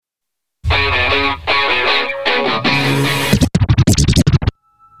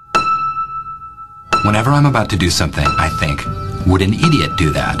Whenever I'm about to do something, I think, would an idiot do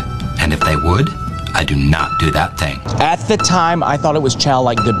that? And if they would, I do not do that thing. At the time, I thought it was ciao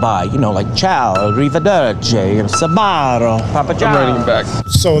like goodbye. You know, like ciao, arrivederci, sabaro, papa ciao. I'm writing back.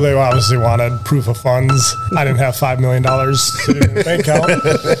 So they obviously wanted proof of funds. I didn't have $5 million sitting in the bank account,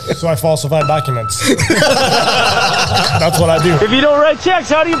 so I falsified documents. That's what I do. If you don't write checks,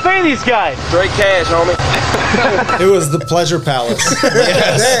 how do you pay these guys? Straight cash, homie. It was the Pleasure Palace.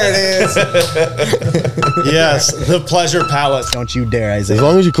 Yes. There it is. Yes, the Pleasure Palace. Don't you dare, Isaiah. As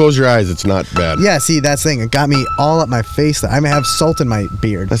long as you close your eyes, it's not bad. Yeah, see, that's the thing. It got me all up my face. I have salt in my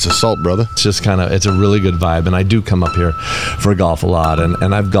beard. That's assault, brother. It's just it's a really good vibe. And I do come up here for golf a lot.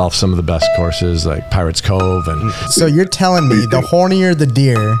 And I've golfed some of the best courses like Pirates Cove. And So you're telling me the hornier the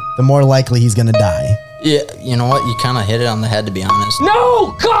deer, the more likely he's going to die. Yeah, you know what? You kind of hit it on the head, to be honest.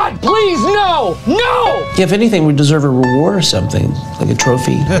 No! God, please, no! No! If anything, we deserve a reward or something, like a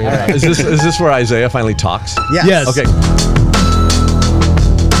trophy. is this where Isaiah finally talks? Yes. Yes. Okay.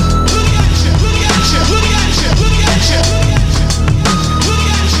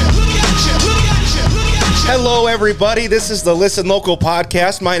 Hello, everybody. This is the Listen Local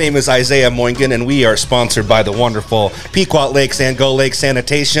podcast. My name is Isaiah Moingen, and we are sponsored by the wonderful Pequot Lakes and Go Lake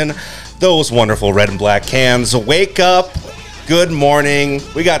Sanitation. Those wonderful red and black cans. Wake up. Good morning.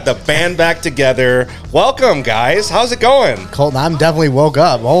 We got the band back together. Welcome, guys. How's it going? Colton, I'm definitely woke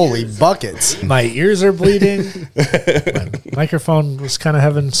up. Holy buckets. My ears are bleeding. My microphone was kind of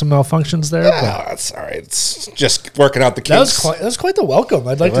having some malfunctions there. Yeah, that's all right. It's just working out the kinks. That was quite the welcome.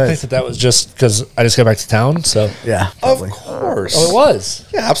 I'd like to think that was just because I just got back to town. So Yeah, Of probably. course. it was.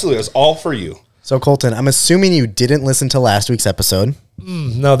 Yeah, absolutely. It was all for you. So, Colton, I'm assuming you didn't listen to last week's episode.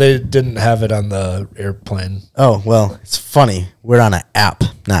 No, they didn't have it on the airplane. Oh, well, it's funny. We're on an app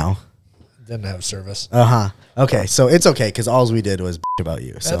now. Didn't have service. Okay, so it's okay because all we did was about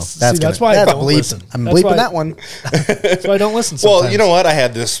you. So That's why I don't listen. I'm That's bleeping why- that one. That's why I don't listen sometimes. Well, you know what? I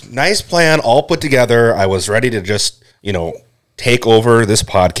had this nice plan all put together. I was ready to just, take over this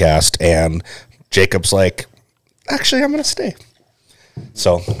podcast. And Jacob's like, actually, I'm going to stay.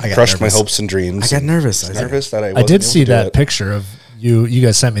 So I crushed nervous. my hopes and dreams. I got nervous. Nervous that I I wasn't did able see to do that it. picture of you. You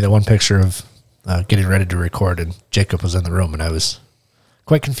guys sent me that one picture of getting ready to record, and Jacob was in the room, and I was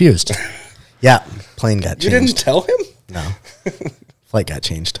quite confused. Yeah, plane got You changed. didn't tell him? No. Flight got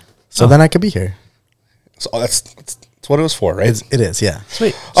changed. So then I could be here. So that's what it was for, right? It is, yeah.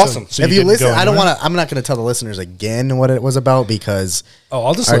 Sweet, Awesome. So If you didn't listen, go I don't anywhere? want to. I'm not going to tell the listeners again what it was about because. Oh,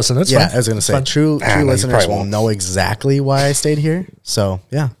 I'll just listen. That's yeah, fine. I was going to say Fine. true no, you listeners probably will won't. know exactly why I stayed here. So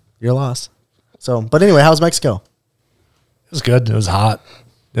yeah, you're lost. So, but anyway, how's Mexico? It was good. It was hot.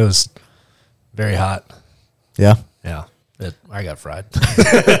 It was very hot. Yeah. Yeah, I got fried.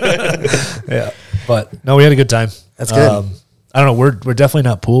 Yeah, but no, we had a good time. That's good. I don't know. We're definitely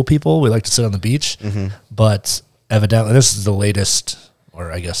not pool people. We like to sit on the beach, but evidently this is the latest,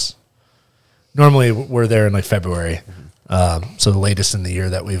 or I guess normally we're there in like February, so the latest in the year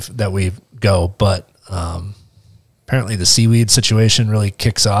that we go. But apparently the seaweed situation really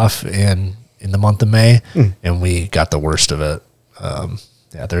kicks off in the month of May, and we got the worst of it.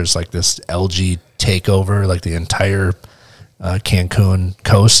 Yeah, there's like this algae takeover, like the entire Cancun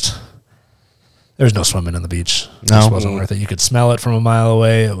coast. There's no swimming in the beach. It just wasn't worth it. You could smell it from a mile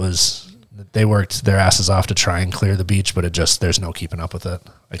away. They worked their asses off to try and clear the beach, but there's no keeping up with it.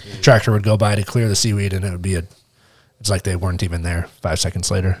 Like a tractor would go by to clear the seaweed, and it would be it's like they weren't even there 5 seconds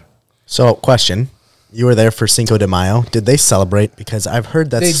later. So, question: you were there for Cinco de Mayo. Did they celebrate? Because I've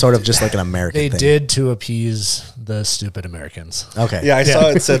heard that's sort of just like an American They thing. did to appease the stupid Americans. Okay. Yeah, I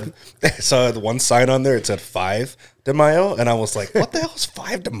saw one sign on there. It said 5 de Mayo, and I was like, "What the hell is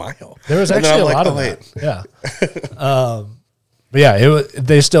 5 de Mayo?" There was And then actually a I'm lot like, of that. Yeah. But yeah,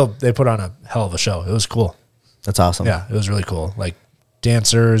 they put on a hell of a show. It was cool. That's awesome. Yeah, it was really cool. Like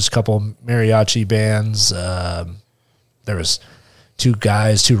dancers, couple mariachi bands. There was two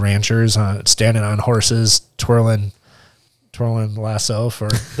ranchers standing on horses, twirling lasso for.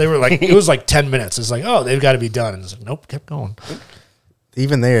 They were like, it was like 10 minutes. It's like, oh, they've got to be done. And it's like, nope, kept going.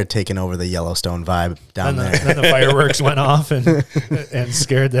 Even they're taking over the Yellowstone vibe down there. Then the fireworks went off and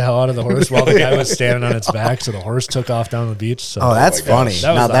scared the hell out of the horse while the guy was standing on its back. So the horse took off down the beach. So Oh, that's funny.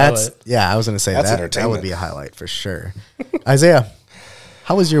 That was now the that's highlight. yeah. I was going to say That's that would entertainment. be a highlight for sure. Isaiah,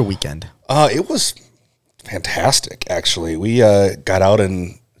 how was your weekend? It was fantastic, actually. We got out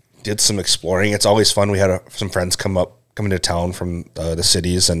and did some exploring. It's always fun. We had some friends coming to town from the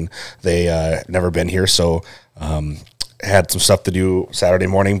cities, and they never been here, so had some stuff to do Saturday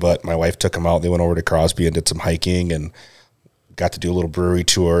morning, but my wife took them out. They went over to Crosby and did some hiking and got to do a little brewery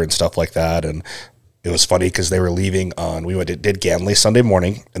tour and stuff like that, and it was funny because they were leaving did Ganley Sunday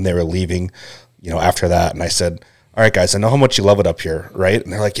morning, and they were leaving after that. And I said, all right, guys, I know how much you love it up here, right?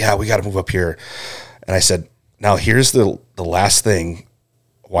 And they're like, yeah, we got to move up here. And I said, now here's the last thing.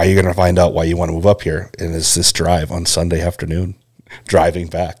 Why you're going to find out why you want to move up here. And it's this drive on Sunday afternoon, driving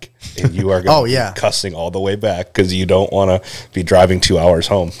back. And you are going to be cussing all the way back because you don't want to be driving 2 hours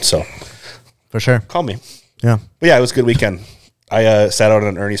home. So for sure. Call me. Yeah. But yeah, it was a good weekend. I sat out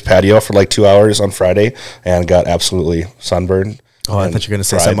on Ernie's patio for like 2 hours on Friday and got absolutely sunburned. Oh, I thought you were going to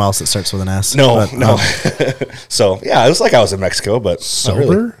say something else that starts with an S. No. So, yeah, it was like I was in Mexico, but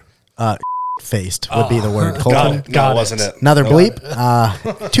sober? Faced would be the word. Colton? No, wasn't it? Another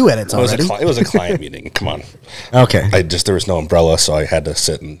bleep? 2 edits already. It was a client meeting. Come on. Okay. There was no umbrella, so I had to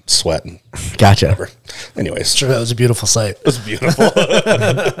sit and sweat. And gotcha. Whatever. Anyways. Sure, that was a beautiful sight. It was beautiful.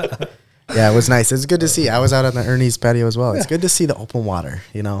 Yeah, it was nice. It's good to see. I was out on the Ernie's patio as well. It's good to see the open water.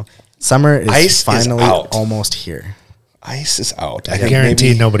 Summer is finally almost here. Ice is out. I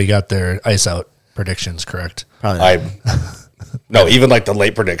guarantee nobody got their ice out predictions correct. Probably No, even like the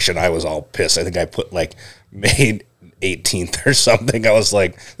late prediction, I was all pissed. I think I put like May 18th or something. I was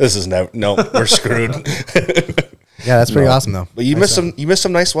like, this is we're screwed. Yeah, that's pretty awesome though. But you missed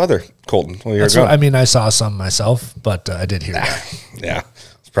some nice weather, Colton. While you were gone. I saw some myself, but I did hear that. Yeah,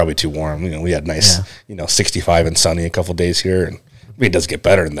 it's probably too warm. We had nice, 65 and sunny a couple days here, and it does get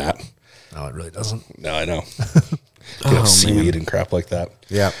better than that. No, it really doesn't. No, I know. Seaweed and crap like that.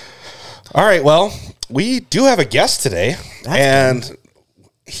 Yeah. All right. Well, we do have a guest today, and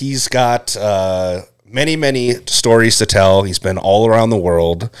he's got many, many stories to tell. He's been all around the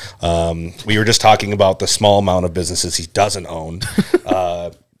world. We were just talking about the small amount of businesses he doesn't own.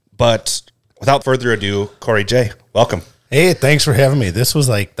 But without further ado, Corey J., welcome. Hey, thanks for having me. This was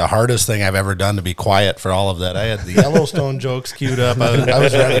like the hardest thing I've ever done to be quiet for all of that. I had the Yellowstone jokes queued up. I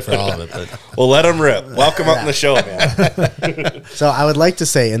was ready for all of it. But. Well, let him rip. Welcome up on the show, man. So I would like to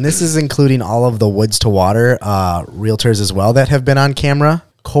say, and this is including all of the Woods to Water realtors as well that have been on camera,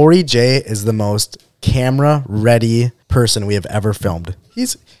 Corey J. is the most camera-ready person we have ever filmed.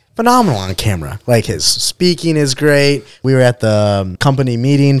 He's phenomenal on camera. Like, his speaking is great. We were at the company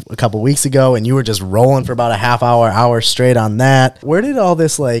meeting a couple weeks ago, and you were just rolling for about a hour straight on that. Where did all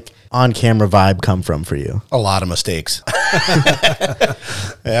this on-camera vibe come from for you? A lot of mistakes.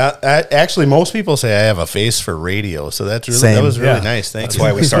 Yeah, actually, most people say I have a face for radio, so that was really nice. Thank you. That's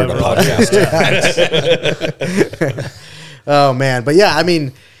why we started a podcast. Oh man, but yeah, I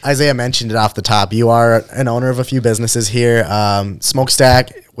mean, Isaiah mentioned it off the top. You are an owner of a few businesses here.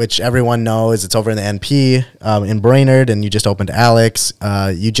 Smokestack, which everyone knows, it's over in the NP in Brainerd, and you just opened Alex.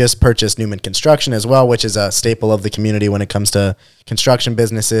 You just purchased Newman Construction as well, which is a staple of the community when it comes to construction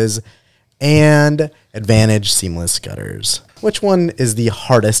businesses, and Advantage Seamless Gutters. Which one is the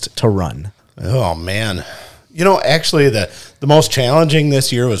hardest to run? Oh man. Actually, the most challenging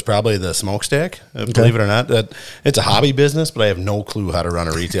this year was probably the smokestack. Believe it or not, that it's a hobby business, but I have no clue how to run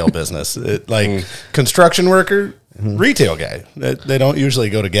a retail business. Construction worker, retail guy. They don't usually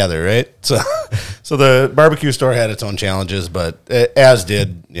go together, right? So the barbecue store had its own challenges, but as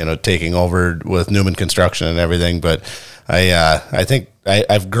did taking over with Newman Construction and everything. But I think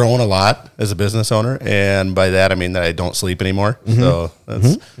I've grown a lot as a business owner, and by that I mean that I don't sleep anymore. So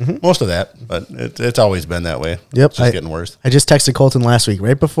that's most of that, but it's always been that way. Yep, it's just getting worse. I just texted Colton last week,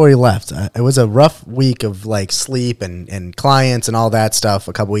 right before he left. It was a rough week of sleep and clients and all that stuff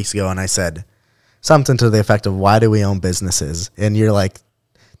a couple weeks ago, and I said something to the effect of, "Why do we own businesses?" And you're like,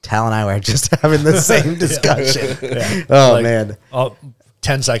 Tal and I were just having the same discussion. Yeah. Oh man.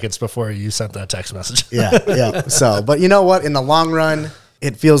 10 seconds before you sent that text message. Yeah. So, but you know what? In the long run,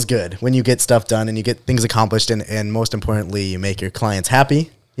 it feels good when you get stuff done and you get things accomplished, and most importantly, you make your clients happy,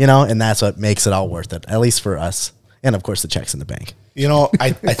 and that's what makes it all worth it, at least for us. And of course, the checks in the bank.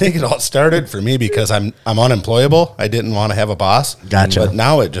 I think it all started for me because I'm unemployable. I didn't want to have a boss. Gotcha. But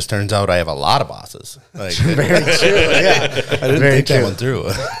now it just turns out I have a lot of bosses. Very true. Yeah. I didn't think that one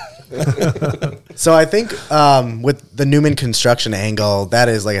through. So I think with the Newman Construction angle, that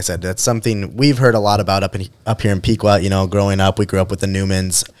is, like I said, that's something we've heard a lot about up here in Pequot. Growing up, we grew up with the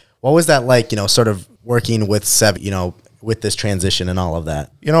Newmans. What was that like? Sort of working with Sev, with this transition and all of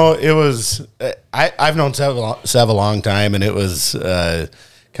that. It was. I've known Sev a long time, and it was kind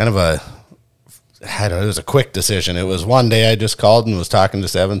of it was a quick decision. It was one day I just called and was talking to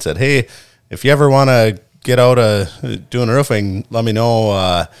Sev and said, "Hey, if you ever want to get out doing roofing, let me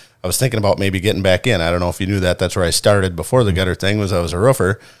know." I was thinking about maybe getting back in. I don't know if you knew that. That's where I started before the gutter thing. I was a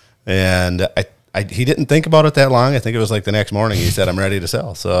roofer, and he didn't think about it that long. I think it was like the next morning he said, "I'm ready to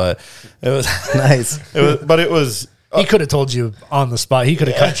sell." So it was nice. But it was He could have told you on the spot. He could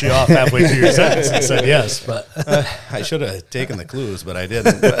have cut you off halfway through your sentence and said yes, but I should have taken the clues, but I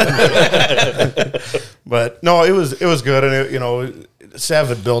didn't. But no, it was good, and Sev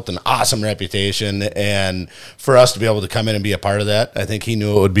had built an awesome reputation, and for us to be able to come in and be a part of that, I think he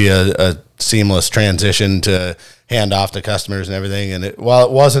knew it would be a seamless transition to hand off to customers and everything. And while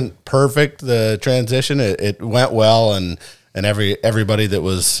it wasn't perfect, the transition, it went well, and everybody that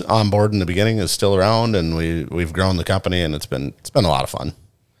was on board in the beginning is still around, and we've grown the company, and it's been a lot of fun.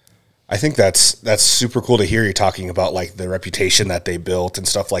 I think that's super cool to hear you talking about like the reputation that they built and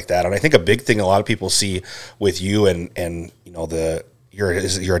stuff like that. And I think a big thing a lot of people see with you and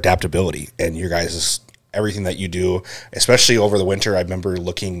your adaptability and your guys' everything that you do, especially over the winter. I remember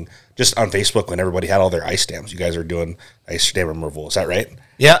looking just on Facebook when everybody had all their ice dams. You guys are doing ice dam removal. Is that right?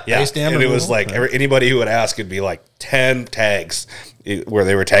 Yeah. Ice dam and removal. It was like anybody who would ask, it'd be like 10 tags where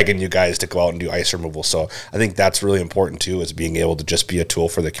they were tagging you guys to go out and do ice removal. So I think that's really important too, is being able to just be a tool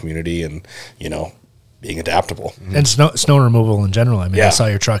for the community and, being adaptable. And snow removal in general. I mean, I saw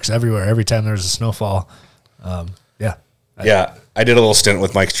your trucks everywhere. Every time there was a snowfall. I did a little stint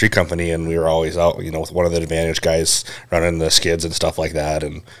with Mike's Tree Company, and we were always out, with one of the Advantage guys running the skids and stuff like that,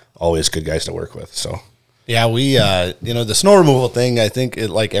 and always good guys to work with. So, yeah, we, the snow removal thing, I think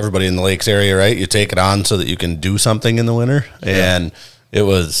like everybody in the Lakes area, right? You take it on so that you can do something in the winter. And it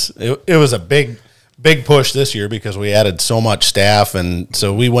was a big push this year because we added so much staff. And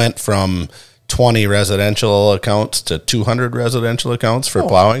so we went from 20 residential accounts to 200 residential accounts for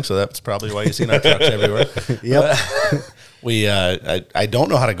plowing. So that's probably why you've seen our trucks everywhere. Yep. I don't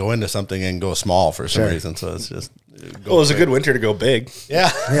know how to go into something and go small for some reason. So it's just, it was a good winter to go big.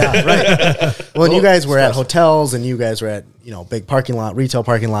 Yeah. Yeah, right. Well, and you guys were at hotels, and you guys were at, big retail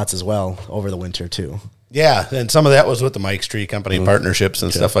parking lots as well over the winter too. Yeah, and some of that was with the Mike's Tree Company partnerships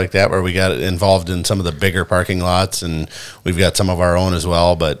and stuff like that, where we got involved in some of the bigger parking lots, and we've got some of our own as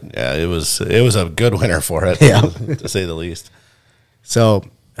well. But yeah, it was a good winter for it, to say the least. So,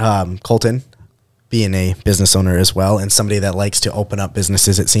 Colton, being a business owner as well, and somebody that likes to open up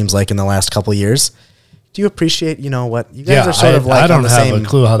businesses, it seems like in the last couple of years, do you appreciate what you guys are sort of like? I don't on the have same a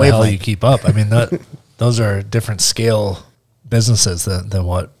clue how the hell wavelength. you keep up. I mean, those are different scale businesses than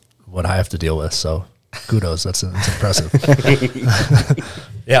what I have to deal with. So kudos, that's impressive.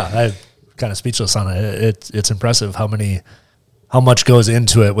 Yeah, I'm kind of speechless on it. It's impressive how much goes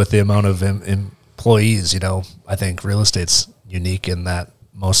into it with the amount of employees. I think real estate's unique in that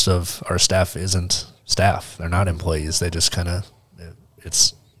most of our staff isn't staff; they're not employees. They just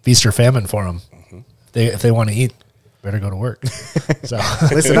it's feast or famine for them. If they want to eat, better go to work. So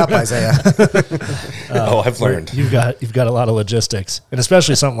listen up, Isaiah. I've learned. You've got a lot of logistics, and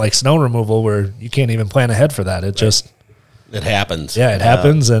especially something like snow removal where you can't even plan ahead for that. It happens. Yeah, it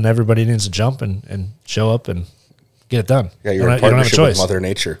happens, and everybody needs to jump and show up and get it done. Yeah, you're in partnership with Mother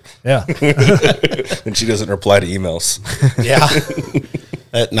Nature. Yeah. And she doesn't reply to emails. Yeah.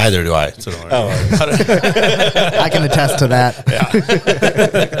 Neither do I. So don't worry. I can attest to that. Yeah.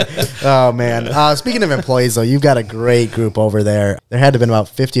 Oh, man. Speaking of employees, though, you've got a great group over there. There had to have been about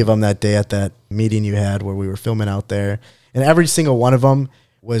 50 of them that day at that meeting you had where we were filming out there. And every single one of them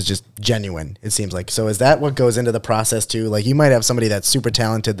was just genuine, it seems like. So is that what goes into the process, too? Like, you might have somebody that's super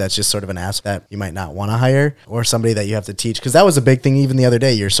talented that's just sort of an ass that you might not want to hire, or somebody that you have to teach. Because that was a big thing even the other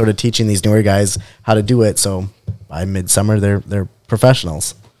day. You're sort of teaching these newer guys how to do it. So by midsummer, they're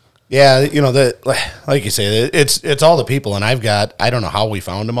professionals. Yeah, like you say, it's all the people, and I don't know how we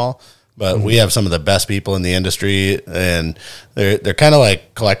found them all, but we have some of the best people in the industry, and they're kind of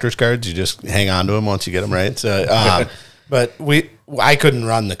like collector's cards. You just hang on to them once you get them right. So, but I couldn't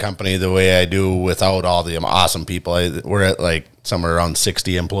run the company the way I do without all the awesome people. We're at like somewhere around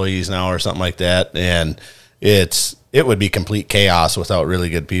 60 employees now or something like that, and it would be complete chaos without really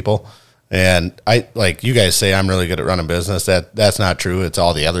good people. And I, like you guys say, I'm really good at running business. That's not true. It's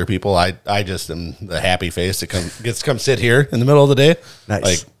all the other people. I just am the happy face that gets to come sit here in the middle of the day.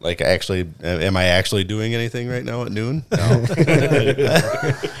 Nice. Like actually, am I actually doing anything right now at noon? No.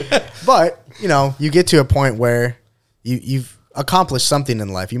 But, you get to a point where you've accomplished something in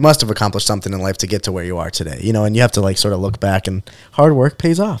life. You must have accomplished something in life to get to where you are today, and you have to sort of look back, and hard work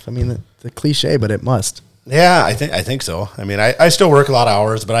pays off. I mean, the cliche, but it must. Yeah, I think so. I mean, I still work a lot of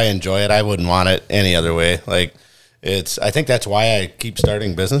hours, but I enjoy it. I wouldn't want it any other way. Like, I think that's why I keep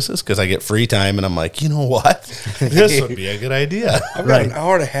starting businesses, because I get free time, and I'm like, you know what? This would be a good idea. I've got an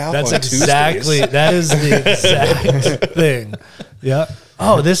hour and a half on Tuesdays. That is the exact thing. Yeah.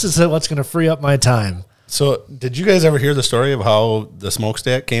 Oh, this is what's going to free up my time. So, did you guys ever hear the story of how the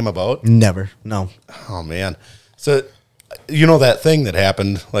smokestack came about? Never. No. Oh, man. So, you know that thing that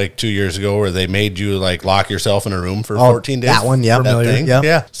happened like 2 years ago where they made you like lock yourself in a room for 14 days? That one, yeah. That thing? Yep.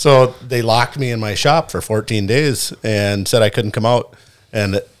 Yeah. So they locked me in my shop for 14 days and said I couldn't come out.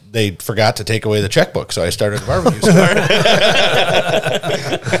 And they forgot to take away the checkbook. So I started a barbecue store.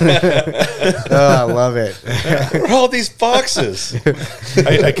 Oh, I love it. Where are all these boxes?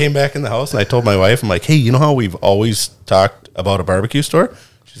 I came back in the house and I told my wife, I'm like, hey, you know how we've always talked about a barbecue store?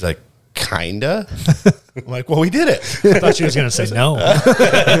 She's like, kinda. I'm like, well, we did it. I thought she was going to say no.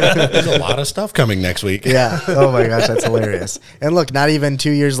 There's a lot of stuff coming next week. Yeah. Oh my gosh, that's hilarious. And look, not even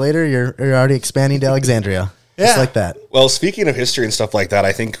 2 years later, you're already expanding to Alexandria. Just like that. Well, speaking of history and stuff like that,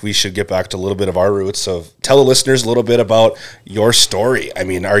 I think we should get back to a little bit of our roots. So tell the listeners a little bit about your story. I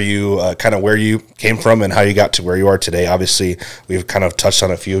mean, are you kind of where you came from and how you got to where you are today? Obviously, we've kind of touched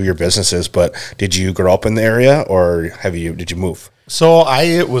on a few of your businesses, but did you grow up in the area or did you move? So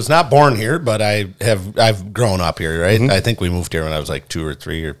I was not born here, but I've grown up here, right? I think we moved here when I was like 2 or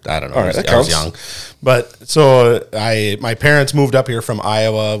 3, or I don't know. All right, I was young. But so my parents moved up here from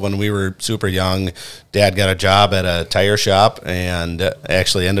Iowa when we were super young. Dad got a job at a tire shop and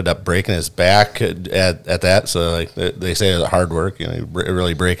actually ended up breaking his back at that. So like they say it's hard work,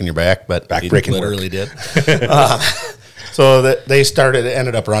 really breaking your back, but back breaking literally did. So they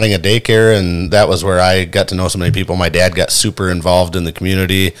ended up running a daycare, and that was where I got to know so many people. My dad got super involved in the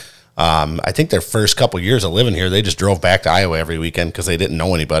community. I think their first couple years of living here, they just drove back to Iowa every weekend because they didn't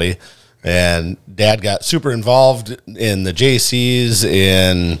know anybody. And Dad got super involved in the JCs,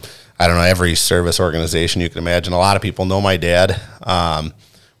 in, I don't know, every service organization you can imagine. A lot of people know my dad,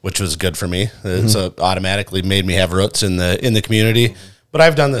 which was good for me. So automatically made me have roots in the community. But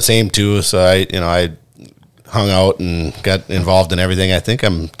I've done the same too. So I hung out and got involved in everything. I think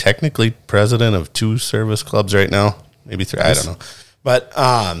I'm technically president of 2 service clubs right now, maybe 3. Nice. I don't know. But,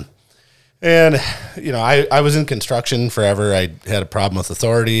 and, I was in construction forever. I had a problem with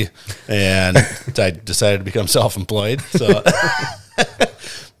authority, and I decided to become self-employed. So,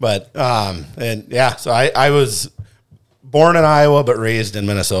 but, so I was born in Iowa, but raised in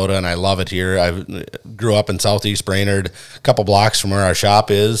Minnesota, and I love it here. I grew up in Southeast Brainerd, a couple blocks from where our shop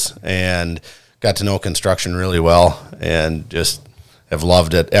is, and got to know construction really well, and just have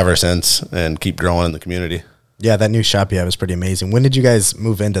loved it ever since and keep growing in the community. Yeah, that new shop you have is pretty amazing. When did you guys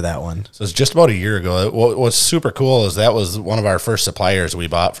move into that one? So it's just about a year ago. What's super cool is that was one of our first suppliers we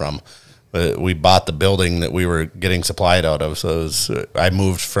bought from. We bought the building that we were getting supplied out of. So I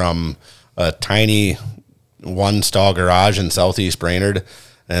moved from a tiny one-stall garage in Southeast Brainerd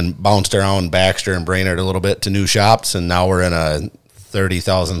and bounced around Baxter and Brainerd a little bit to new shops, and now we're in a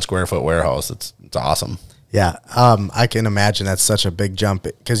 30,000 square foot warehouse. It's awesome. Yeah. I can imagine that's such a big jump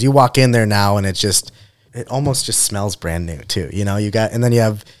because you walk in there now and it almost just smells brand new too. And then you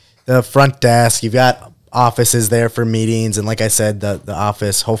have the front desk, you've got offices there for meetings. And like I said, the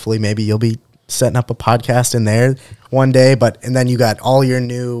office, hopefully maybe you'll be setting up a podcast in there one day, and then you got all your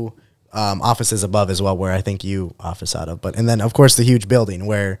new offices above as well, where I think you office out of, and then of course the huge building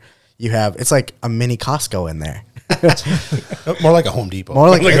where you have, it's like a mini Costco in there. More like a Home Depot. More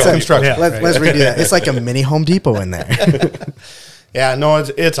like it's construction. Yeah, let's redo that. It's like a mini Home Depot in there. Yeah, no,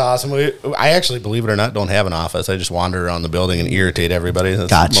 it's awesome. I actually, believe it or not, don't have an office. I just wander around the building and irritate everybody.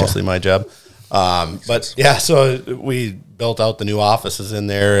 That's mostly my job. But yeah, so we built out the new offices in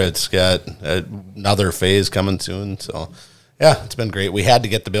there. It's got another phase coming soon. So yeah, it's been great. We had to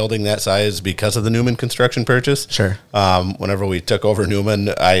get the building that size because of the Newman construction purchase. Sure. Whenever we took over Newman,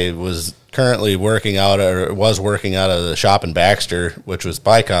 I was currently working out of the shop in Baxter, which was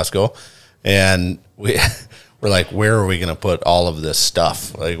by Costco. And we're like, where are we going to put all of this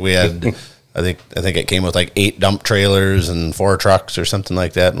stuff? Like we had, I think it came with like 8 dump trailers and 4 trucks or something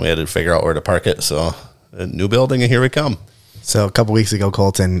like that. And we had to figure out where to park it. So a new building, and here we come. So a couple weeks ago,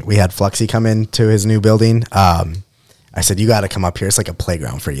 Colton, we had Fluxy come into his new building. I said, you got to come up here. It's like a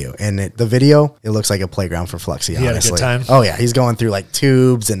playground for you. And the video, it looks like a playground for Fluxy, honestly. He had a good time? Oh, yeah. He's going through like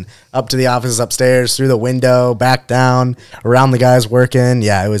tubes and up to the offices upstairs, through the window, back down, around the guys working.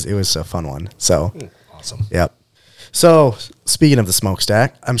 Yeah, it was a fun one. So awesome. Yep. So speaking of the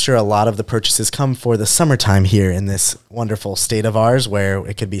smokestack, I'm sure a lot of the purchases come for the summertime here in this wonderful state of ours where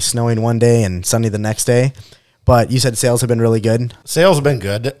it could be snowing one day and sunny the next day. But you said sales have been really good. Sales have been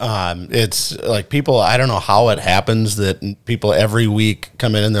good. It's like people, I don't know how it happens that people every week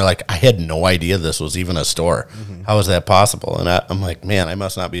come in and they're like, I had no idea this was even a store. Mm-hmm. How is that possible? And I'm like, man, I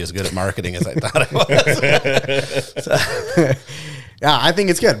must not be as good at marketing as I thought I was. Yeah, I think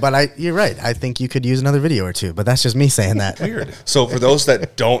it's good, but you're right. I think you could use another video or 2, but that's just me saying that. Weird. So for those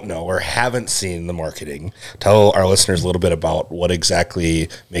that don't know or haven't seen the marketing, tell our listeners a little bit about what exactly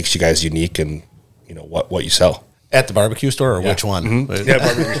makes you guys unique and what you sell. At the barbecue store, or which one? Yeah,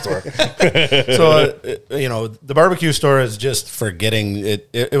 barbecue store. So, the barbecue store is just for getting it.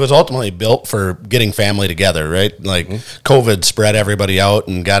 It was ultimately built for getting family together, right? Like COVID spread everybody out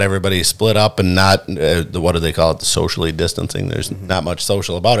and got everybody split up, and not what do they call it? The socially distancing. There's not much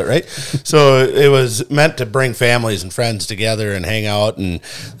social about it, right? So it was meant to bring families and friends together and hang out, and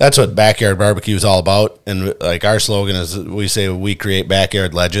that's what backyard barbecue is all about. And like our slogan is, we say we create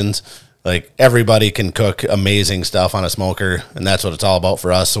backyard legends. Like everybody can cook amazing stuff on a smoker, and that's what it's all about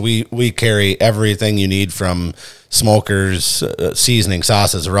for us. So we carry everything you need from smokers, seasoning,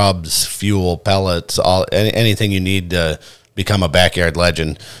 sauces, rubs, fuel, pellets, anything you need to become a backyard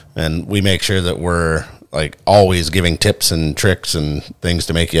legend. And we make sure that we're like always giving tips and tricks and things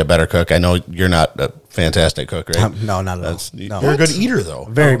to make you a better cook. I know you're not a fantastic cook, right? No, not at all. You're a good eater, though.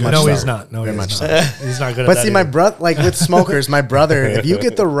 Very much. No, so. he's not. No, Very he's much not. so. He's not good. But at see, that my either. brother, like with smokers, my brother, if you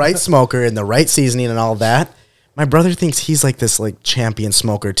get the right smoker and the right seasoning and all that, my brother thinks he's like this like champion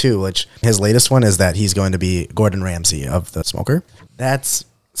smoker too. Which his latest one is that he's going to be Gordon Ramsay of the smoker. That's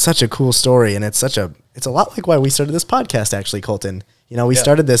such a cool story, and it's a lot like why we started this podcast. Actually, Colton, we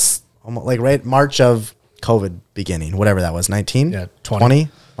started this almost like right March of COVID beginning, whatever that was, 19? Yeah, 20.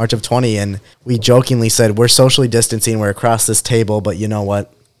 March of 20, and we jokingly said, we're socially distancing, we're across this table, but you know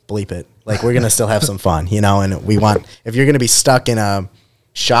what? Bleep it. Like, we're going to still have some fun, and we want, if you're going to be stuck in a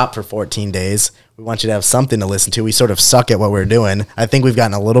shop for 14 days, we want you to have something to listen to. We sort of suck at what we're doing. I think we've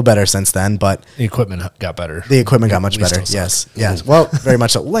gotten a little better since then, but The equipment got better. the equipment got much We better. still suck. Yes. Well, very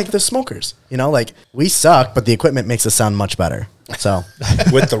much so. Like the smokers, like we suck, but the equipment makes us sound much better. So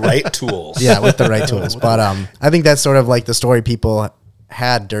With the right tools. yeah, with the right tools. But I think that's sort of like the story people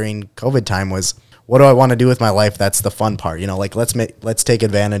had during COVID time was, what do I want to do with my life? That's the fun part. Like let's take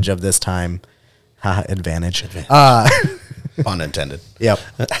advantage of this time. Advantage. Pun intended. Yep.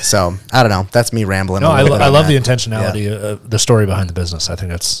 So I don't know. That's me rambling. No, a I little bit on love that. the intentionality of the story behind the business. I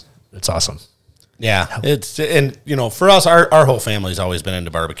think it's awesome. Yeah, for us, our whole family's always been into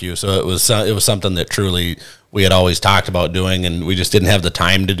barbecue, so it was something that truly we had always talked about doing, and we just didn't have the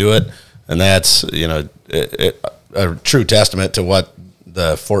time to do it. And that's a true testament to what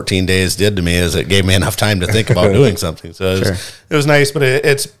the 14 days did to me, is it gave me enough time to think about doing something. So it was nice, but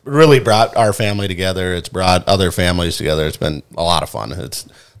it's really brought our family together. It's brought other families together. It's been a lot of fun.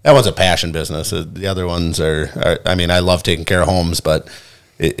 That one's a passion business. The other ones are I love taking care of homes, but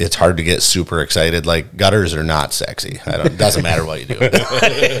it's hard to get super excited. Like gutters are not sexy. It doesn't matter what you do.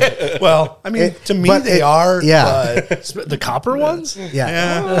 Well, to me they are. Yeah. But The copper ones?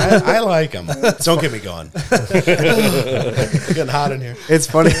 Yeah. I like them. Don't get me going. It's getting hot in here. It's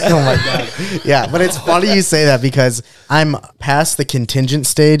funny. Oh my God. Yeah, but it's funny you say that because I'm past the contingent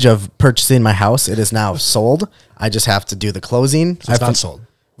stage of purchasing my house. It is now sold. I just have to do the closing. So it's not sold.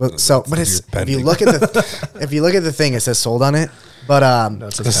 But it's if you look at the thing, it says sold on it. But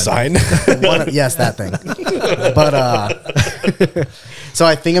The sign. yes, that thing. But so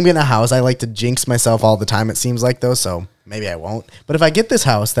I think I'm getting a house. I like to jinx myself all the time. It seems like though, so maybe I won't. But if I get this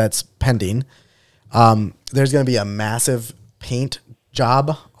house that's pending, there's going to be a massive paint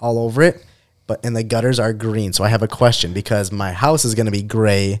job all over it, and the gutters are green. So I have a question because my house is going to be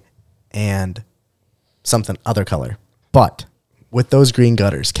gray and something other color. But with those green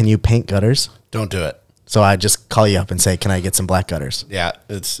gutters, can you paint gutters? Don't do it. So I just call you up and say, can I get some black gutters? Yeah,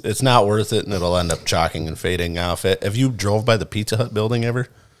 it's not worth it, and it'll end up chalking and fading off. Have you drove by the Pizza Hut building ever?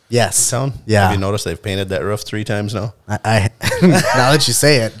 Yes. Town? Yeah. Have you noticed they've painted that roof 3 times now? I now that you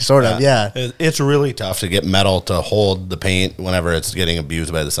say it, sort of, yeah. It's really tough to get metal to hold the paint whenever it's getting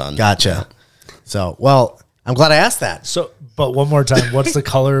abused by the sun. Gotcha. So, well, I'm glad I asked that. So, but one more time, what's the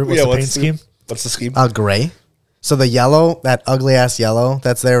color? What's the paint scheme? What's the scheme? Gray. So the yellow, that ugly ass yellow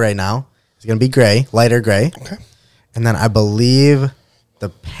that's there right now, is going to be gray, lighter gray. Okay. And then I believe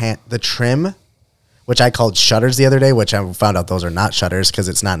the trim, which I called shutters the other day, which I found out those are not shutters because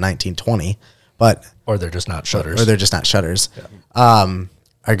it's not 1920, Or they're just not shutters. Or they're just not shutters. Are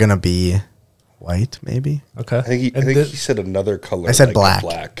going to be white, maybe. Okay. I think he said another color. I said like black.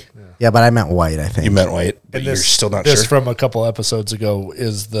 Black. Yeah, but I meant white, I think. You meant white, but And you're this, still not this sure. from a couple episodes ago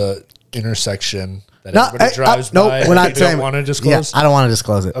is the intersection that No, everybody drives no, by. we're not You don't saying. want to disclose? Yeah, I don't want to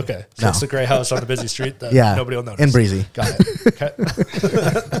disclose it. Okay. So No. it's the gray house on the busy street that Yeah, nobody will notice. in Breezy. Got it.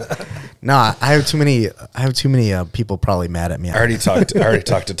 Okay. No, I have too many people probably mad at me. I already talked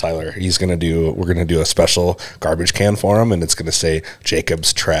to Tyler. We're gonna do a special garbage can for him, and it's gonna say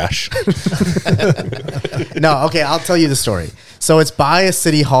Jacob's Trash. No, okay, I'll tell you the story. So it's by a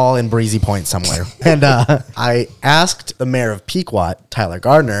city hall in Breezy Point somewhere. And I asked the mayor of Pequot, Tyler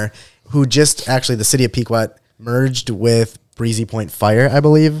Gardner, who just actually the city of Pequot merged with Breezy Point Fire, I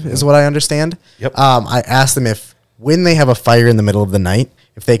believe, is what I understand. Yep. I asked them if when they have a fire in the middle of the night,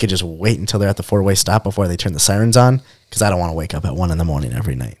 if they could just wait until they're at the 4-way stop before they turn the sirens on, because I don't want to wake up at 1 a.m.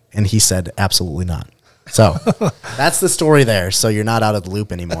 every night. And he said, absolutely not. So that's the story there. So you're not out of the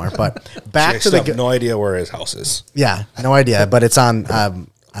loop anymore. But back to the no idea where his house is. Yeah, no idea. But it's on.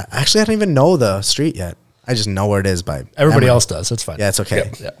 Actually, I don't even know the street yet. I just know where it is by everybody else does. That's fine. Yeah, it's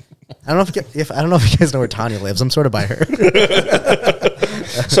okay. Yeah. I don't know if I don't know if you guys know where Tanya lives. I'm sort of by her.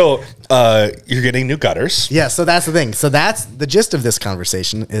 So you're getting new gutters. Yeah. So that's the thing. So that's the gist of this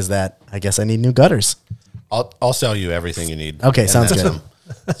conversation is that I guess I need new gutters. I'll sell you everything you need. Okay, and sounds then good. some.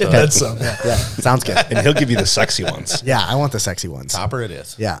 That's some. Yeah, sounds good. And he'll give you the sexy ones. Yeah, I want the sexy ones. Topper it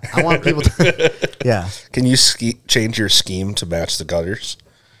is. Yeah, I want people to. Yeah. Can you change your scheme to match the gutters?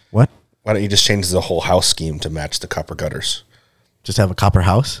 What? Why don't you just change the whole house scheme to match the copper gutters? Just have a copper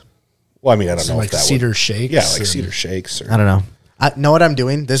house? Well, I mean, I don't know like if that cedar would, shakes. Yeah, like cedar shakes. Or I don't know. I know what I'm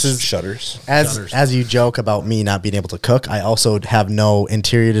doing. This is shutters. As you joke about me not being able to cook, I also have no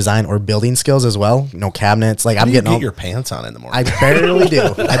interior design or building skills as well. No cabinets. Like I'm You getting get all, your pants on in the morning. I barely do.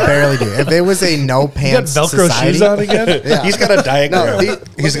 I barely do. If there was a no pants Velcro society, shoes on again? Yeah. He's got a diagram.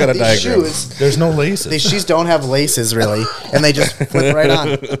 He's got a these diagram. Shoes, There's no laces. these shoes don't have laces really, and they just flip right on.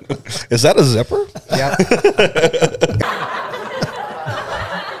 Is that a zipper? Yep.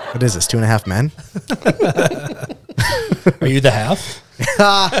 What is this? 2.5 Men? Are you the half?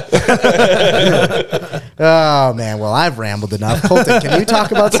 Oh man, well I've rambled enough. Colton, can you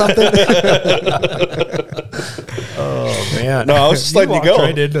talk about something? Oh man, No, I was just letting you walked go.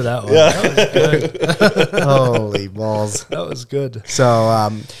 right into that one. Yeah. That was good. Holy balls! That was good. So,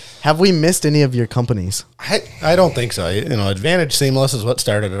 have we missed any of your companies? I don't think so. You know, Advantage Seamless is what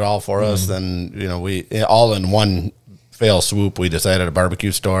started it all for us. Then, you know, we all in one fell swoop, we decided a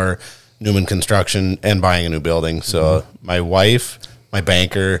barbecue store, Newman Construction, and buying a new building. So my wife, my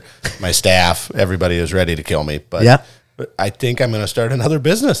banker, my staff, everybody is ready to kill me. But, Yeah. but I think I'm going to start another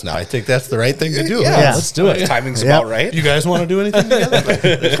business now. I think that's the right thing to do. Yeah. Let's do it. Timing's Yeah. about right. You guys want to do anything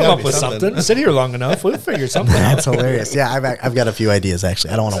together? Come up with something. Sit here long enough. We'll figure something out. That's hilarious. Yeah, I've got a few ideas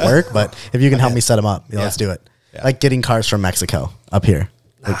actually. I don't want to work, but if you can help me set them up, let's do it. Yeah. Like getting cars from Mexico up here.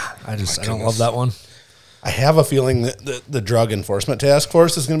 I don't love that one. I have a feeling that the Drug Enforcement Task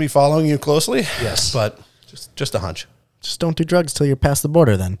Force is going to be following you closely. Yes. But just a hunch. Just don't do drugs till you're past the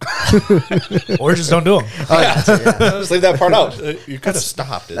border then. Or just don't do them. Just leave that part out. You could have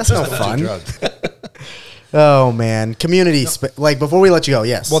stopped it. That's no fun. Oh man, community. Like before we let you go,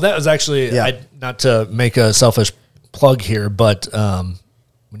 yes. Well, that was actually Yeah. not to make a selfish plug here, but when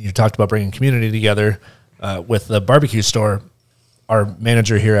you talked about bringing community together with the barbecue store, our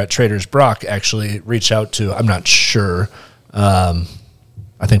manager here at Traders Brock actually reached out to, I'm not sure, I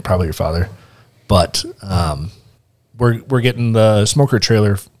think probably your father, but we're getting the smoker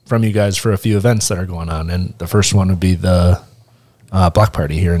trailer from you guys for a few events that are going on, and the first one would be the block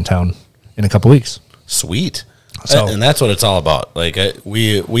party here in town in a couple weeks. Sweet. So- And that's what it's all about. Like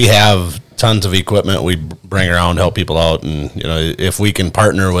we have tons of equipment we bring around, help people out, and you know, if we can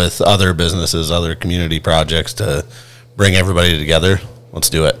partner with other businesses, other community projects to bring everybody together, let's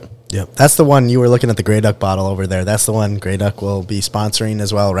do it. Yep. That's the one you were looking at the Grey Duck bottle over there. That's the one Grey Duck will be sponsoring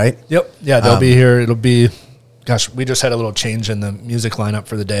as well, right? Yep. Yeah, they'll be here. It'll be, gosh, we just had a little change in the music lineup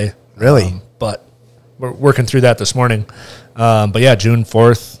for the day. Really? But we're working through that this morning. But yeah, June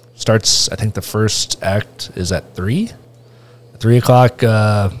 4th starts, I think the first act is at 3 o'clock,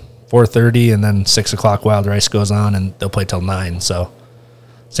 4:30, and then 6 o'clock Wild Rice goes on, and they'll play till 9. So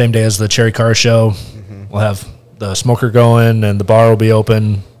same day as the Cherry Car Show. We'll have the smoker going, and the bar will be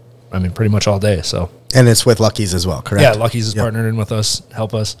open, I mean, pretty much all day. So And it's with Lucky's as well, correct? yeah, Lucky's is Yep. partnering with us,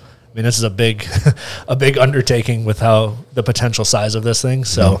 help us. I mean, this is a big, a big undertaking with how the potential size of this thing.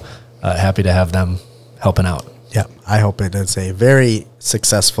 So happy to have them helping out. Yeah, I hope it is a very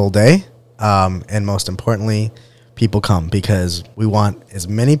successful day. And most importantly, people come because we want as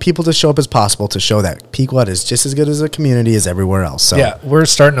many people to show up as possible to show that Pequot is just as good as a community as everywhere else. So Yeah, we're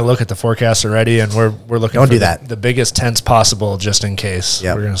starting to look at the forecast already, and we're looking Don't for do that. the biggest tents possible just in case.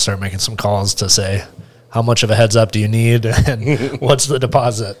 Yep. We're going to start making some calls to say, how much of a heads up do you need, and what's the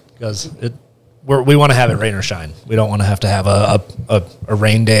deposit? Because we want to have it rain or shine. We don't want to have a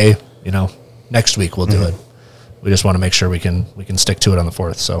rain day. You know, next week we'll do it. We just want to make sure we can stick to it on the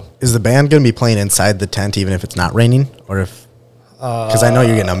 4th. So is the band going to be playing inside the tent even if it's not raining? Or if, because I know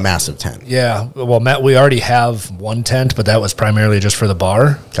you're getting a massive tent. yeah, well, Matt, we already have one tent, but that was primarily just for the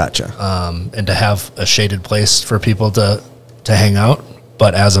bar. Gotcha. And to have a shaded place for people to hang out.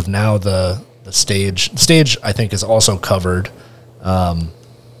 But as of now, the stage I think is also covered.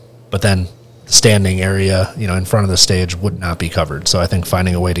 But then the standing area, you know, in front of the stage would not be covered. So I think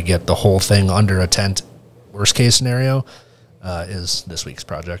finding a way to get the whole thing under a tent worst case scenario is this week's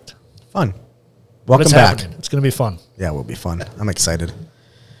project. Fun. But Welcome it's back. happening. It's going to be fun. Yeah, it will be fun. I'm excited.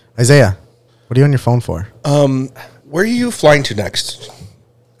 Isaiah, what are you on your phone for? Where are you flying to next?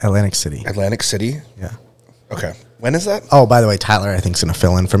 Atlantic City. Atlantic City? Yeah. Okay. When is that? Oh, by the way, Tyler, I think, is going to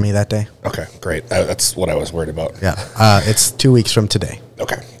fill in for me that day. Okay, great. That's what I was worried about. Yeah. It's 2 weeks from today.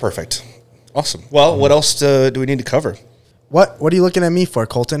 Okay, perfect. Awesome. Well, what else do we need to cover? What are you looking at me for,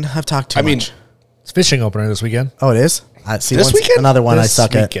 Colton? I've talked too much. It's fishing opener this weekend. Oh, it is? See, This weekend? Another one This I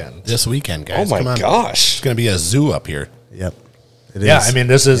suck weekend. This weekend, guys. Oh my Come on. gosh. It's going to be a zoo up here. at. Yep. It Yeah, is. I mean,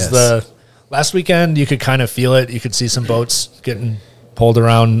 this is Yes. the last weekend. You could kind of feel it. You could see some boats getting pulled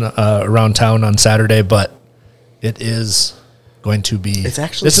around town on Saturday, but it is going to be. It's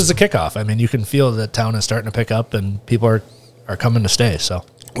actually- this is a kickoff. I mean, you can feel that town is starting to pick up, and people are coming to stay. So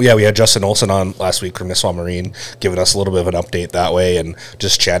Yeah, we had Justin Olson on last week from Nisswa Marine, giving us a little bit of an update that way and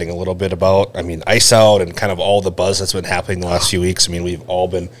just chatting a little bit about, ice out and kind of all the buzz that's been happening the last few weeks. I mean, we've all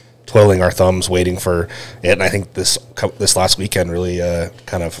been twiddling our thumbs waiting for it, and I think this last weekend really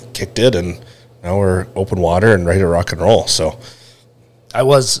kind of kicked it, and now we're open water and ready to rock and roll. So I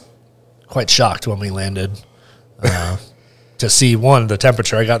was quite shocked when we landed to see the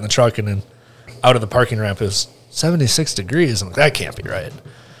temperature. I got in the truck and then out of the parking ramp is 76 degrees. I'm like, that can't be right.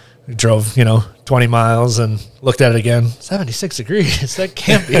 We drove, 20 miles and looked at it again. 76 degrees. That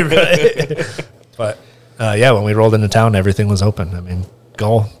can't be right. But when we rolled into town, everything was open. I mean,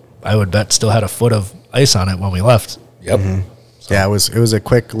 Gull, I would bet, still had a foot of ice on it when we left. yep. So. Yeah, it was a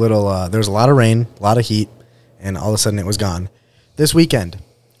quick little. There was a lot of rain, a lot of heat, and all of a sudden it was gone. This weekend,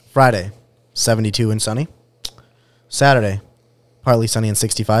 Friday, 72 and sunny. Saturday, partly sunny and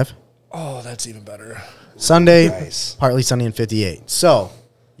 65. Oh, that's even better. Sunday, Nice. partly sunny and 58. So,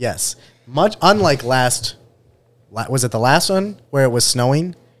 yes, much unlike was it the last one where it was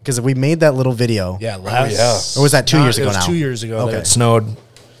snowing? Because we made that little video. Yeah, Or was that 2 years it ago was now? 2 years ago that Okay. it snowed.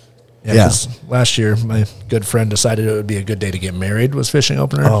 Yeah, Yeah. 'cause last year my good friend decided it would be a good day to get married was fishing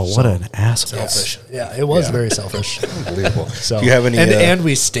opener. Oh, what an asshole. selfish. Yeah, it was very selfish. Unbelievable. So Do you have any? and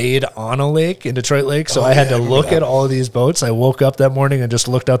we stayed on a lake in Detroit Lake, so I had to look at all of these boats. I woke up that morning and just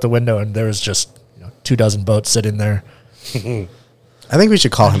looked out the window and there was just 24 boats sitting there. I think we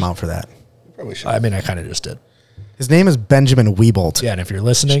should call him out for that. Probably should. I mean, I kind of just did. His name is Benjamin Wiebolt. Yeah, and if you're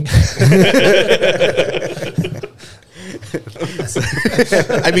listening,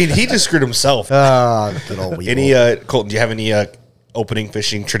 He just screwed himself. Good old Wiebolt. Any Colton? Do you have any opening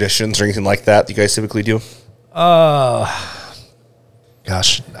fishing traditions or anything like that you guys typically do?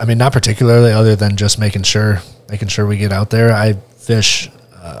 gosh, I mean, not particularly, other than just making sure we get out there. I fish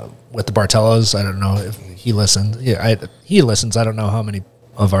with the Bartellos. I don't know if he listens. Yeah, he listens. I don't know how many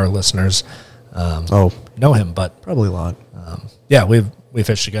of our listeners know him, but probably a lot. Yeah, we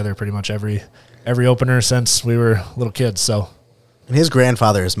fished together pretty much every opener since we were little kids. So, and his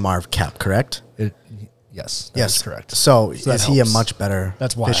grandfather is Marv Kep, correct? Yes, yes, that's correct. So that is he a helps. much better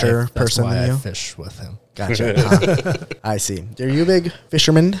That's why fisher that's person why than you? I fish with him. Gotcha. I see. Are you a big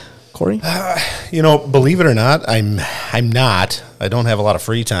fisherman, Corey? Believe it or not, I'm not. I don't have a lot of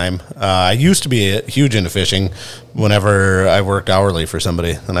free time. I used to be huge into fishing whenever I worked hourly for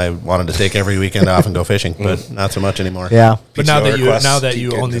somebody, and I wanted to take every weekend off and go fishing, but not so much anymore. Yeah. But PTO now that keep you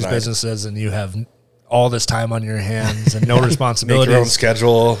getting own these denied. businesses and you have all this time on your hands and no Make responsibilities, your own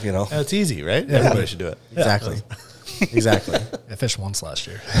schedule, It's easy, right? Everybody should do it. Exactly. Exactly. I fished once last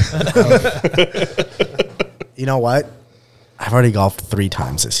year. You know what? I've already golfed 3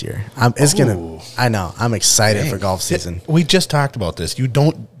 times this year. I know. I'm excited for golf season. We just talked about this. You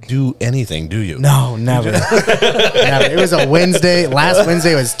don't do anything, do you? No, never. Never. It was a Wednesday. Last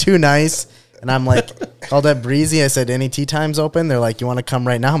Wednesday was too nice. And I'm like, called up Breezy. I said, any tee times open? They're like, you want to come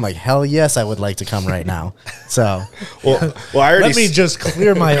right now? I'm like, hell yes, I would like to come right now. So, well, I already Let me just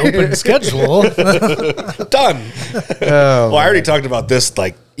clear my open schedule. done. Well, I already talked about this.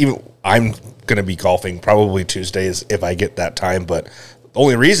 Like, even I'm going to be golfing probably Tuesdays if I get that time. But the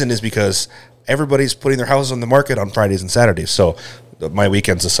only reason is because everybody's putting their houses on the market on Fridays and Saturdays. So my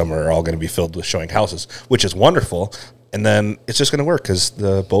weekends this summer are all going to be filled with showing houses, which is wonderful. And then it's just going to work because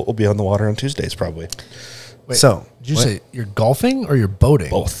the boat will be on the water on Tuesdays probably. Wait, so did you say you're golfing or you're boating?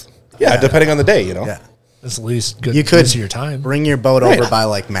 Both. Yeah, depending on the day, yeah. That's at least good You could use of your time. bring your boat Right. over by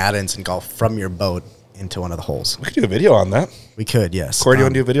like Madden's and golf from your boat into one of the holes. We could do a video on that. We could, yes. Corey, do you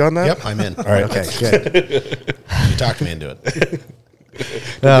want to do a video on that? Yep, I'm in. All right. Okay, good. You talked me into it. Don't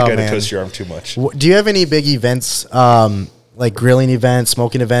Oh, think I man. twist your arm too much. Do you have any big events, like grilling events,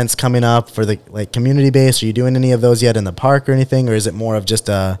 smoking events coming up for the like community base? Are you doing any of those yet in the park or anything, or is it more of just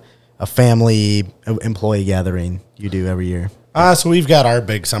a family employee gathering you do every year? So we've got our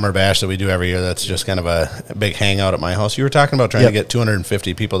big summer bash that we do every year. That's just kind of a big hangout at my house. You were talking about trying to get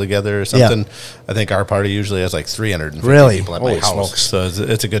 250 people together or something. Yep. I think our party usually has like 350 Really? people at my house. Smokes. So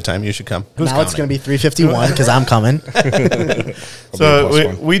it's a good time. You should come. Now it's going to be 351 because I'm coming.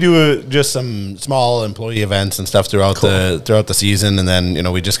 So we do just some small employee events and stuff throughout the season, and then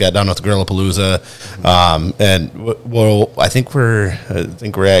we just got done with Grillapalooza, and I think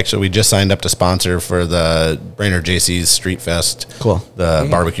we're actually we just signed up to sponsor for the Brainerd JC's Street Fest. Cool. The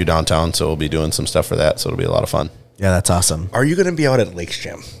barbecue downtown, so we'll be doing some stuff for that. So it'll be a lot of fun. Yeah, that's awesome. Are you going to be out at Lakes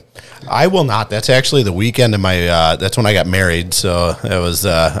Jam? I will not. That's actually the weekend of my. That's when I got married. So it was.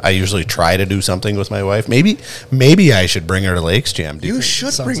 I usually try to do something with my wife. Maybe I should bring her to Lakes Jam. You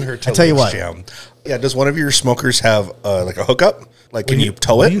should bring her to I tell you Lakes what. Jam. Yeah. Does one of your smokers have like a hookup? Like, can you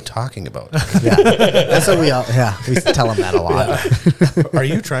tow What it? are you talking about? Yeah, that's what we tell them that a lot. Are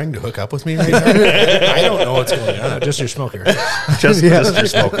you trying to hook up with me right now? I don't know what's going on. Just your smoker. Just your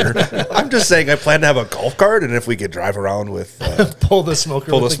smoker. I'm just saying, I plan to have a golf cart, and if we could drive around with Pull the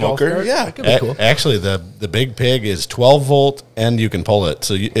smoker. Pull with the golf smoker? cart. Yeah. That could be cool. Actually, the Big Pig is 12 volt, and you can pull it,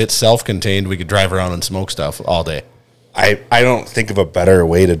 so it's self-contained. We could drive around and smoke stuff all day. I don't think of a better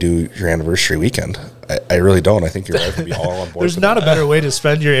way to do your anniversary weekend. I really don't. I think your wife would be all on board. There's not a better way to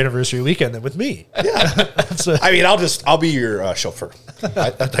spend your anniversary weekend than with me. Yeah. I mean, I'll be your chauffeur. I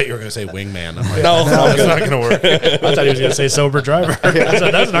thought you were going to say wingman. I'm like, No, that's not going to work. I thought he was going to say sober driver. That's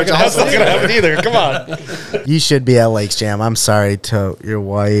not going to That's not happen. going to happen either. Come on. You should be at Lakes Jam. I'm sorry to your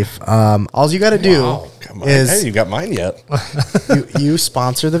wife. All you got to do Come on. is Hey, you got mine yet? you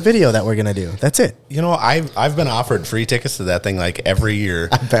sponsor the video that we're going to do. That's it. I've been offered free tickets to that thing like every year.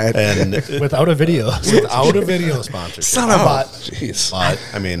 I bet. And Without a video. without a video sponsorship. Son of a... Jeez. But,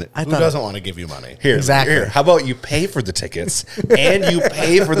 I mean, who thought- doesn't want to give you money? Exactly. Here, how about you pay for the tickets and you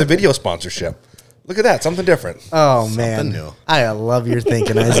pay for the video sponsorship? Look at that. Something different. Oh, man. Something new. I love your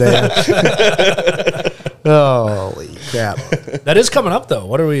thinking, Isaiah. Holy crap. That is coming up, though.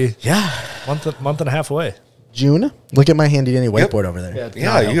 What are we? Yeah. Month and a half away. June? Look at my handy dandy whiteboard over there.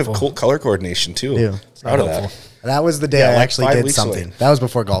 Yeah, you have cool color coordination too. do. Proud of that. That was the day Yeah, I like actually 5 did weeks something. away. That was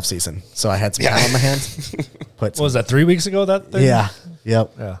before golf season. So I had some time on my hands. What was that, 3 weeks ago, that thing? Yeah.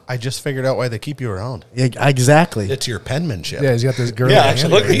 Yep. Yeah. I just figured out why they keep you around. Yeah, exactly. It's your penmanship. Yeah, he's got this girl. Yeah,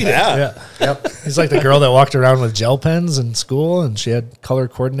 actually, look at that. Yeah. Yep. He's like the girl that walked around with gel pens in school, and she had color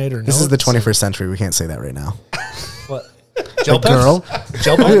coordinator. This is the notes. 21st century. We can't say that right now. What? Gel The pens? girl.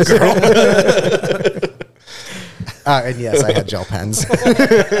 Gel pens? And yes, I had gel pens.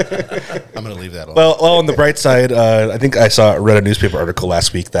 I'm going to leave that alone. Well, on the bright side, I think I read a newspaper article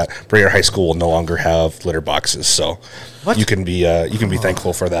last week that Brainerd High School will no longer have litter boxes. So you can be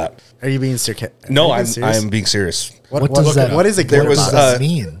thankful for that. Are you being serious? No, I'm being serious. What does that- What is a There glitter was box? does that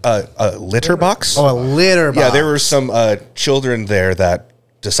mean? a litter box. Oh, a litter box. Yeah, there were some children there that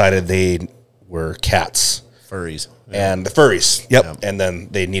decided they were cats. Furries. And the furries. Yep. And then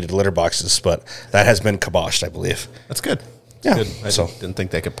they needed litter boxes, but that has been kiboshed, I believe. That's good. Yeah. Good. I So- didn't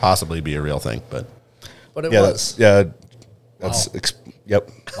think that could possibly be a real thing, but But it Yeah, was. Yep.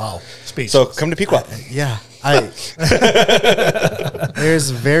 Wow. Speech. So come to Pequot. Yeah. There's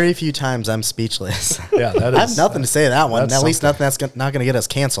very few times I'm speechless. Yeah, that I have is- nothing to say to that one. that's At least nothing that's not going to get us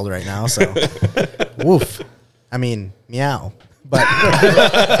canceled right now. So, woof. I mean, meow. But,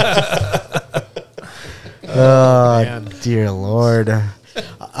 oh, Man. dear Lord.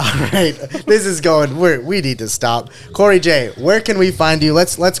 All right, this is going. We need to stop. Corey J, where can we find you?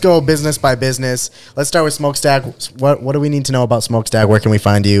 Let's go business by business. Let's start with Smokestack. What do we need to know about Smokestack? Where can we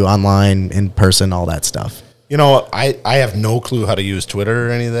find you online, in person, all that stuff? I have no clue how to use Twitter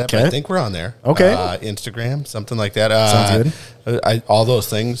or any of that. But Okay. I think we're on there. Okay. Instagram, something like that. Sounds good. All those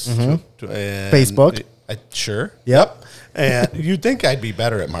things. And Facebook? Sure. Yep. And you'd think I'd be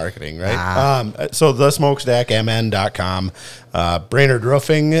better at marketing, right? So the smokestackmn.com. Brainerd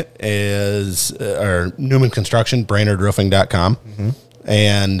Roofing is, or Newman Construction, brainerdroofing.com.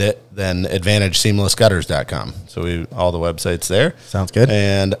 And then AdvantageSeamlessGutters.com. So all the websites there. Sounds good.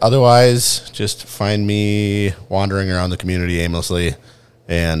 And otherwise, just find me wandering around the community aimlessly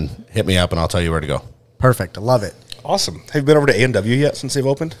and hit me up and I'll tell you where to go. Perfect. I love it. Awesome. Have you been over to A&W yet since they've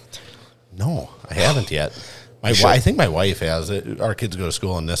opened? No, I haven't yet. I think my wife has it. Our kids go to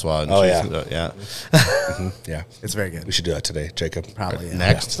school in Nisswa. And Oh, yeah. Yeah. It's very good. We should do that today, Jacob. Probably. Yeah.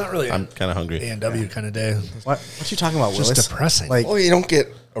 Next. It's not really I'm kind of hungry. A&W kind of day. What you talking about, Just Willis? depressing. Like, Well, you don't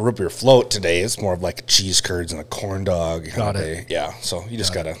get a root beer float today. It's more of like cheese curds and a corn dog. kind Got of it. day. Yeah. So you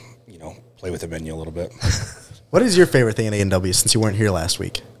just got to, play with the menu a little bit. what is your favorite thing at A&W since you weren't here last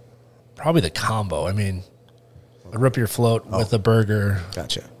week? Probably the combo. I mean, a root beer float with a burger.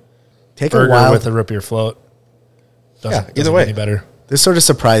 Gotcha. Take a Burger wild. with a root beer float. doesn't either get way. any better. This sort of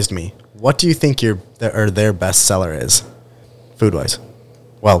surprised me. What do you think their best seller is, food wise?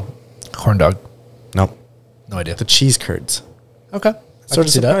 Well, Corn dog. nope. No idea. The cheese curds. Okay. Sort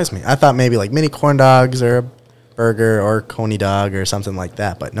of surprised me. I thought maybe like mini corn dogs or a burger or coney dog or something like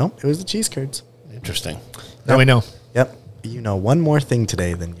that, but no, it was the cheese curds. Interesting. Now we know. Yep. You know one more thing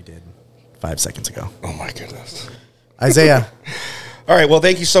today than you did 5 seconds ago. Oh my goodness. Isaiah. All right. Well,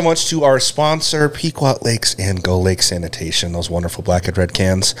 thank you so much to our sponsor, Pequot Lakes and Go Lake Sanitation, those wonderful black and red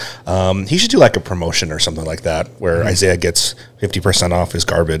cans. He should do like a promotion or something like that where Isaiah gets 50% off his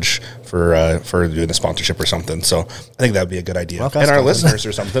garbage for doing a sponsorship or something. So I think that would be a good idea. Well, and our listeners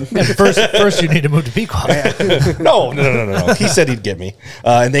or something. First, you need to move to Pequot. No. He said he'd get me.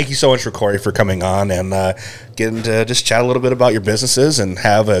 And thank you so much for Corey for coming on and getting to just chat a little bit about your businesses and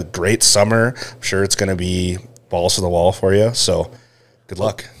have a great summer. I'm sure it's going to be balls to the wall for you. So good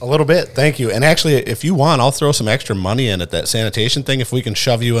luck. A little bit. Thank you. And actually, if you want, I'll throw some extra money in at that sanitation thing if we can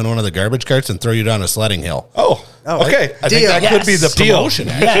shove you in one of the garbage carts and throw you down a sledding hill. Oh, okay. I think that could be the promotion.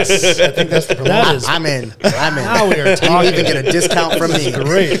 Yes. I think that's the promotion. That is I'm in. Now we are You talking. even get a discount from me.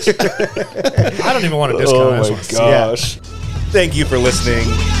 Great. I don't even want a discount. Oh I just my want to see it. gosh. Thank you for listening.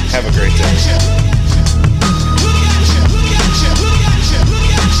 Have a great day.